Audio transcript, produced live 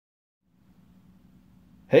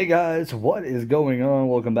Hey guys, what is going on?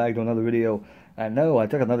 Welcome back to another video. I know I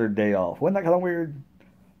took another day off. Wasn't that kind of weird?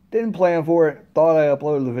 Didn't plan for it. Thought I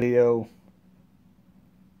uploaded the video.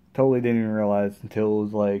 Totally didn't even realize until it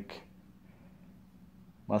was like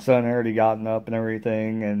my son had already gotten up and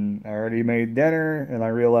everything, and I already made dinner, and I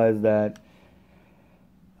realized that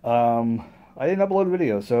I didn't upload a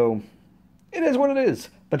video. So it is what it is.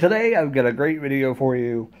 But today I've got a great video for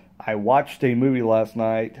you. I watched a movie last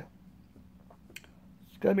night.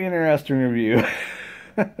 Gonna be an interesting review.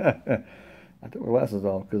 I took my glasses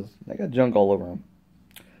off because I got junk all over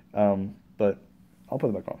them. But I'll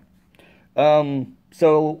put them back on.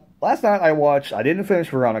 So last night I didn't finish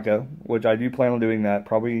Veronica, which I do plan on doing that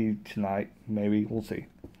probably tonight, maybe, we'll see.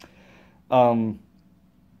 But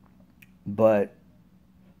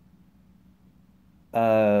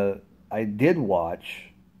I did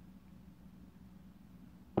watch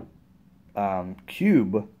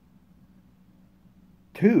Cube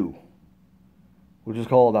 2, which is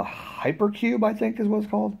called a Hypercube, I think is what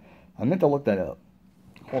it's called. I meant to look that up.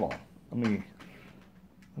 Hold on. Let me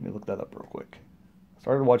look that up real quick. I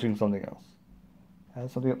started watching something else. I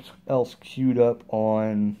had something else queued up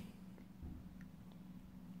on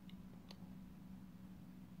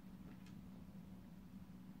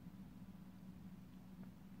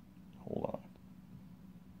hold on.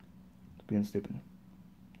 It's being stupid.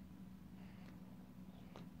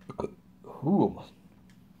 Ooh.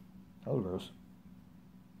 That was gross.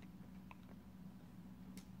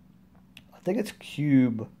 I think it's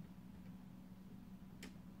Cube.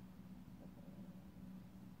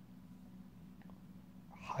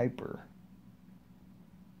 Hyper.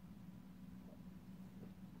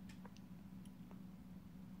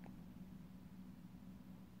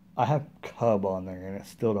 I have Cub on there and it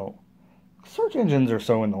still don't. Search engines are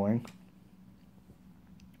so annoying.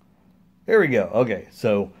 There we go. Okay,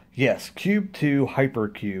 so yes, Cube 2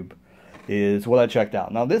 Hypercube is what I checked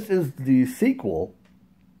out. Now this is the sequel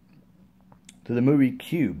to the movie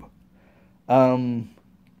Cube. Cube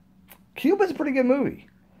is a pretty good movie.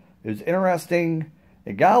 It was interesting.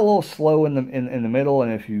 It got a little slow in the middle,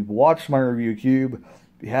 and if you've watched my review of Cube,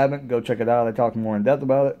 if you haven't, go check it out. I talk more in depth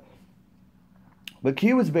about it. But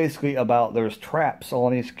Cube is basically about there's traps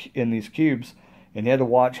in these cubes, and you had to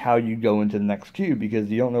watch how you go into the next cube because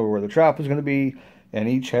you don't know where the trap is going to be, and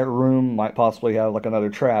each room might possibly have like another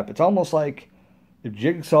trap. It's almost like if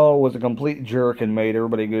Jigsaw was a complete jerk and made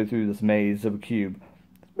everybody go through this maze of a cube.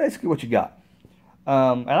 That's basically what you got.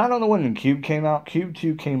 And I don't know when Cube came out. Cube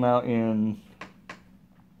 2 came out in...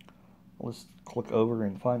 Let's click over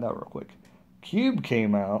and find out real quick. Cube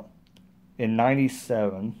came out in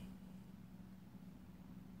 97.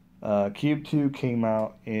 Cube 2 came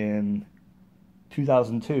out in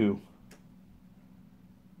 2002.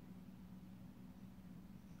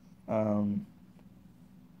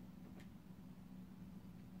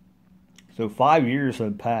 So 5 years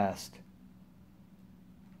have passed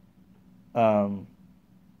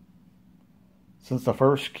since the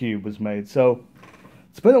first Cube was made. So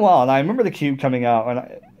it's been a while, and I remember the Cube coming out,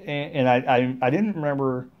 and I didn't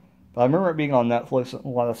remember, but I remember it being on Netflix and a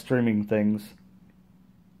lot of streaming things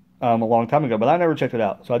a long time ago, but I never checked it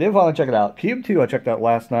out. So I did finally check it out. Cube 2 I checked out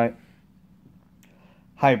last night.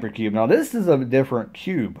 Hypercube. Now this is a different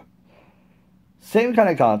cube. Same kind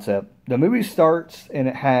of concept. The movie starts and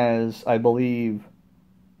it has, I believe,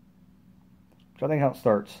 I'm trying to think how it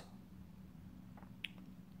starts.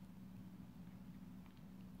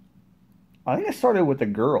 I think it started with a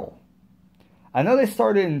girl. I know they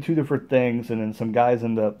started in two different things, and then some guys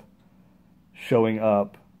end up showing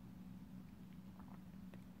up.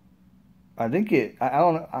 I think I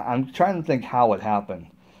don't know. I'm trying to think how it happened.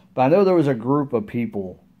 But I know there was a group of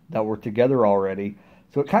people that were together already.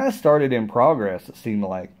 So it kind of started in progress, it seemed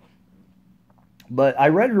like. But I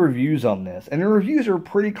read reviews on this, and the reviews are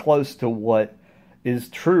pretty close to what is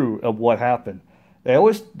true of what happened.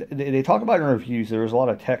 They talk about in reviews there was a lot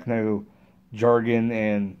of techno jargon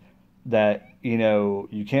and that, you know,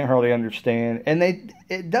 you can't hardly understand. And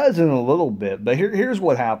it does in a little bit, but here's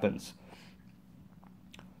what happens.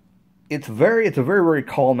 It's a very, very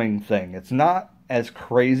calming thing. It's not as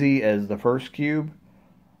crazy as the first Cube.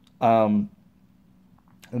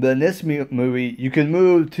 But in this movie, you can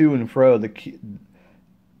move to and fro to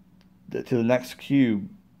the next cube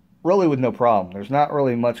really with no problem. There's not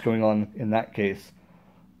really much going on in that case.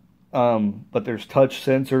 But there's touch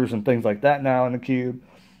sensors and things like that now in the cube.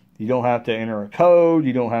 You don't have to enter a code.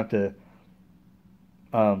 You don't have to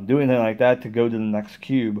do anything like that to go to the next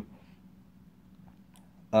cube.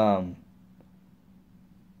 But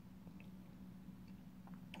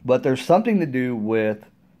there's something to do with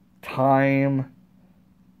time,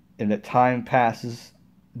 and that time passes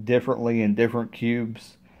differently in different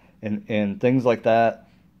cubes and things like that.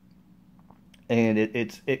 And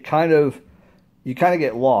it kind of, you kind of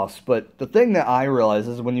get lost. But the thing that I realize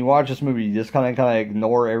is when you watch this movie, you just kind of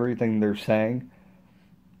ignore everything they're saying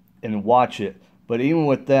and watch it. But even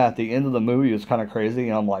with that, the end of the movie was kind of crazy,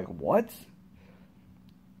 and I'm like, what?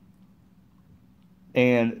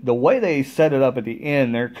 And the way they set it up at the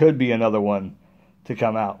end, there could be another one to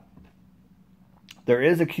come out. There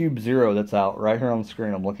is a Cube Zero that's out right here on the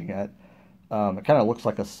screen I'm looking at. It kind of looks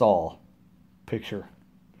like a Saw picture.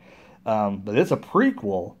 But it's a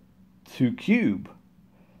prequel to Cube.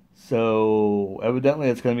 So evidently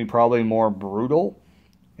it's going to be probably more brutal.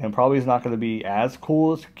 And probably it's not going to be as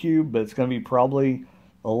cool as Cube, but it's going to be probably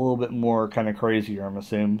a little bit more kind of crazier, I'm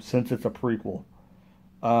assuming, since it's a prequel.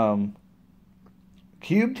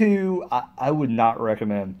 Cube 2, I would not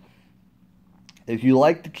recommend. If you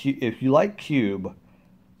like Cube,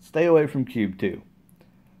 stay away from Cube 2.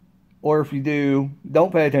 Or if you do,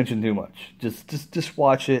 don't pay attention too much. Just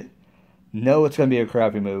watch it. Know it's going to be a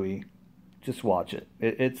crappy movie. Just watch it.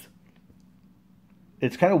 It's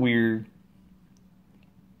kind of weird.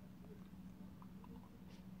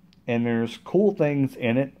 And there's cool things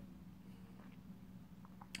in it.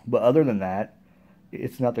 But other than that,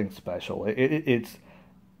 it's nothing special. It's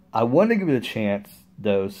I wanted to give it a chance,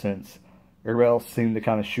 though, since everybody else seemed to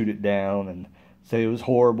kind of shoot it down and say it was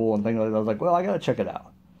horrible and things like that. I was like, well, I got to check it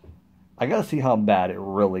out. I got to see how bad it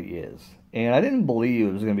really is. And I didn't believe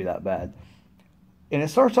it was going to be that bad. And it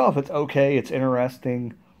starts off, it's okay, it's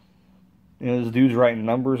interesting. You know, this dude's writing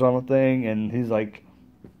numbers on the thing, and he's like,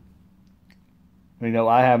 you know,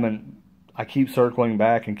 I keep circling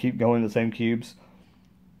back and keep going to the same cubes.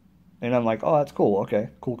 And I'm like, oh, that's cool, okay,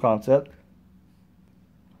 cool concept.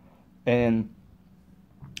 And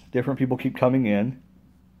different people keep coming in.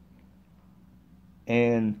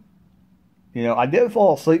 And, you know, I did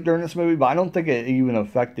fall asleep during this movie, but I don't think it even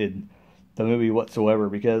affected the movie whatsoever,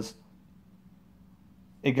 because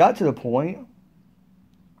it got to the point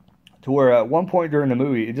to where at one point during the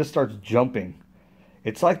movie, it just starts jumping.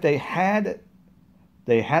 It's like they had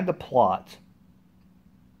the plot.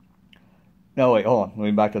 No, wait, hold on. Let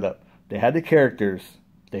me back it up. They had the characters.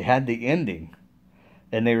 They had the ending.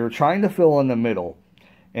 And they were trying to fill in the middle.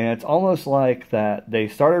 And it's almost like that they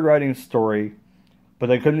started writing a story, but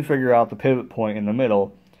they couldn't figure out the pivot point in the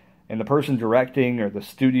middle. And the person directing or the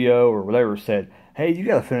studio or whatever said, hey, you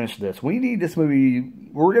got to finish this. We need this movie.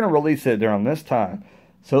 We're going to release it during this time.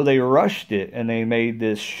 So they rushed it, and they made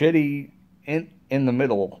this shitty in the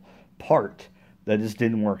middle part that just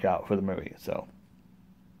didn't work out for the movie. So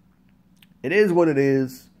it is what it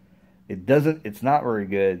is. It's not very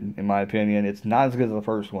good, in my opinion. It's not as good as the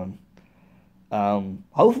first one.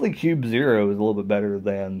 Hopefully Cube Zero is a little bit better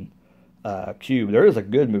than Cube. There is a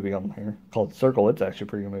good movie on here called Circle. It's actually a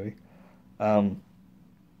pretty good movie.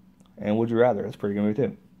 And Would You Rather? It's a pretty good movie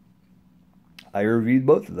too. I reviewed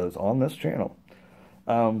both of those on this channel.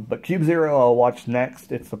 But Cube Zero I'll watch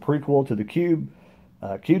next. It's the prequel to the Cube.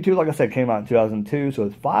 Cube 2, like I said, came out in 2002, so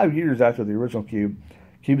it's 5 years after the original Cube.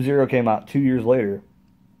 Cube Zero came out 2 years later.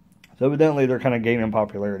 So evidently they're kind of gaining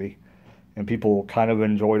popularity, and people kind of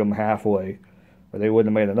enjoyed them halfway, or they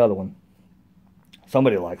wouldn't have made another one.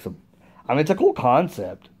 Somebody likes them. I mean, it's a cool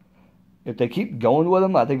concept. If they keep going with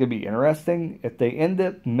them, I think it'd be interesting. If they end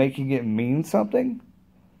up making it mean something,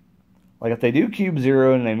 like if they do Cube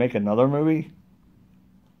Zero and they make another movie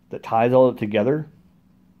that ties all of it together,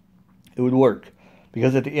 it would work.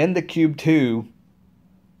 Because at the end of Cube 2,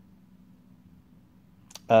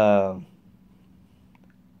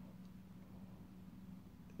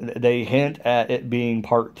 they hint at it being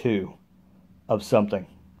part 2 of something.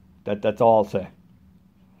 That's all I'll say.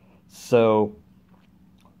 So,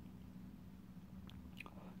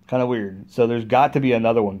 kind of weird. So there's got to be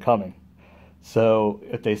another one coming. So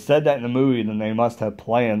if they said that in the movie, then they must have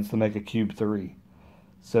plans to make a Cube 3.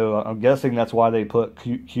 So I'm guessing that's why they put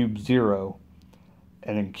Cube 0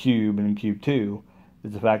 and then Cube 2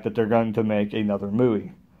 is the fact that they're going to make another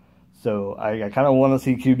movie. So I kind of want to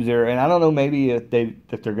see Cube 0, and I don't know, maybe if they're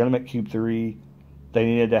going to make Cube 3, they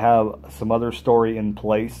needed to have some other story in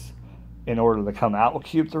place in order to come out with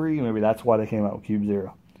Cube 3. Maybe that's why they came out with Cube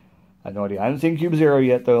 0. I have no idea. I haven't seen Cube 0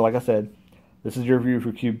 yet, though. Like I said, this is your review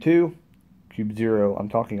for Cube 2. Cube 0, I'm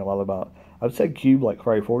talking a lot about. I've said Cube like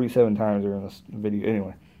probably 47 times during this video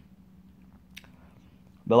anyway.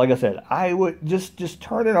 But like I said, I would just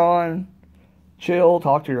turn it on, chill,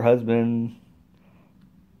 talk to your husband,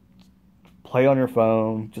 play on your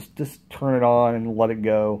phone, just turn it on and let it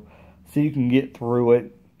go. So you can get through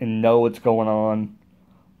it and know what's going on.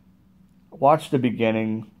 Watch the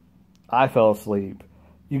beginning. I fell asleep.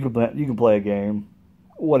 You can play a game.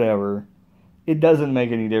 whatever. It doesn't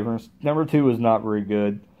make any difference. Number 2 is not very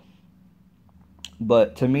good.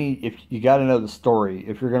 But to me, if you got to know the story,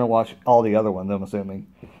 if you're going to watch all the other ones, I'm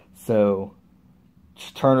assuming. So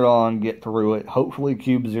just turn it on, get through it. Hopefully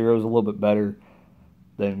Cube 0 is a little bit better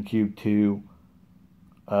than Cube 2.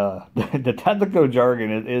 The technical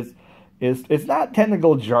jargon is it's not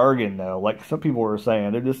technical jargon though, like some people were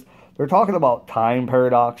saying. They're talking about time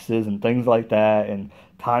paradoxes and things like that, and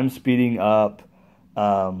time speeding up,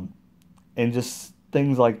 and just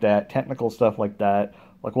things like that, technical stuff like that.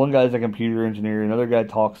 Like one guy's a computer engineer, another guy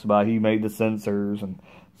talks about he made the sensors and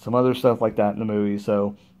some other stuff like that in the movie.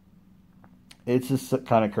 So it's just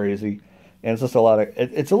kind of crazy, and it's just a lot of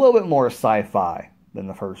it's a little bit more sci-fi than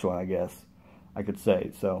the first one, I guess I could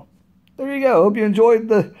say. So there you go. Hope you enjoyed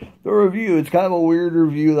the review. It's kind of a weird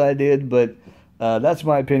review that I did, but that's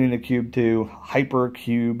my opinion of Cube 2,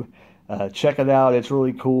 Hypercube. Check it out. It's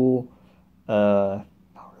really cool. Not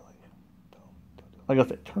really. Like I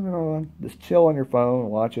said, turn it on. Just chill on your phone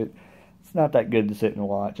and watch it. It's not that good to sit and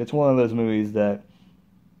watch. It's one of those movies that,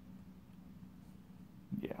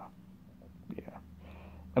 yeah.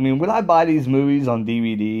 I mean, would I buy these movies on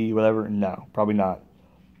DVD, whatever? No, probably not.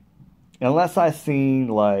 Unless I seen,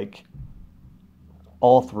 like,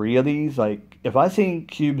 all 3 of these. Like, if I seen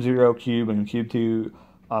Cube 0, Cube, and Cube 2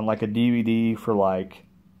 on, like, a DVD for, like,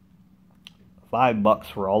 $5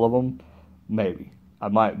 for all of them, maybe. I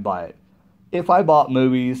might buy it. If I bought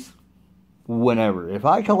movies, whenever. If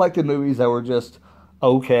I collected movies that were just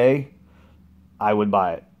okay, I would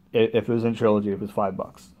buy it. If it was in trilogy, if it was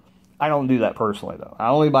 $5. I don't do that personally, though. I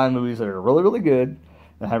only buy movies that are really, really good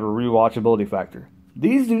and have a rewatchability factor.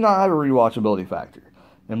 These do not have a rewatchability factor,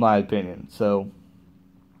 in my opinion. So,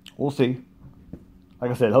 we'll see.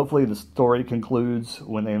 Like I said, hopefully the story concludes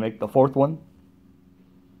when they make the 4th one.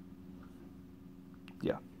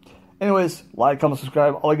 Yeah. Anyways, like, comment,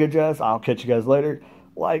 subscribe, all that good jazz. I'll catch you guys later.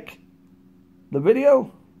 Like the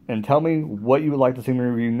video and tell me what you would like to see me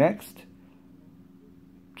review next.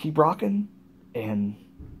 Keep rocking, and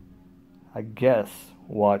I guess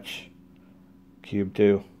watch Cube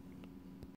 2.